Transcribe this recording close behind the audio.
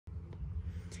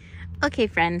Okay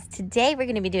friends, today we're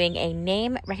going to be doing a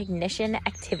name recognition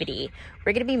activity.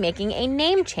 We're going to be making a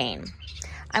name chain.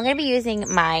 I'm going to be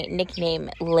using my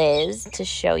nickname Liz to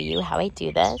show you how I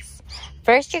do this.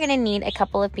 First, you're going to need a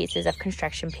couple of pieces of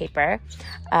construction paper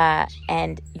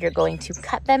and you're going to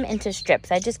cut them into strips.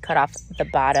 I just cut off the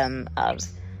bottom of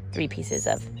 3 pieces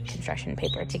of construction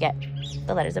paper to get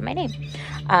the letters of my name.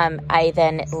 I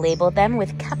then labeled them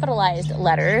with capitalized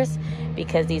letters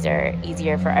because these are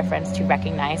easier for our friends to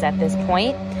recognize at this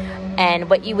point. And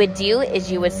what you would do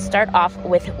is you would start off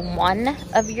with one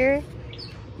of your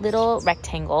little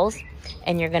rectangles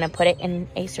and you're going to put it in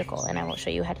a circle, and I will show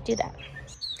you how to do that.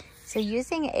 So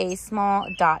using a small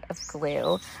dot of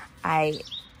glue, I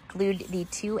glued the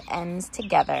 2 ends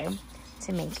together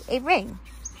to make a ring,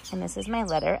 and this is my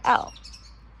letter L.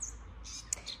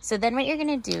 So then what you're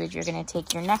going to do is you're going to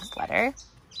take your next letter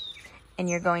and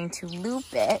you're going to loop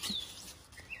it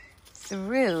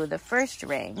through the first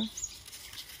ring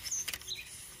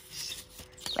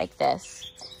like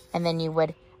this, and then you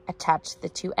would attach the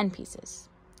 2 end pieces.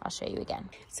 I'll show you again.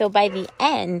 So by the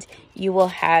end, you will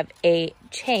have a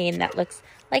chain that looks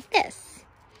like this.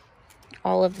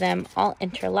 All of them all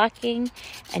interlocking,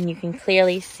 and you can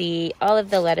clearly see all of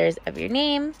the letters of your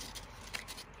name.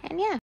 And yeah.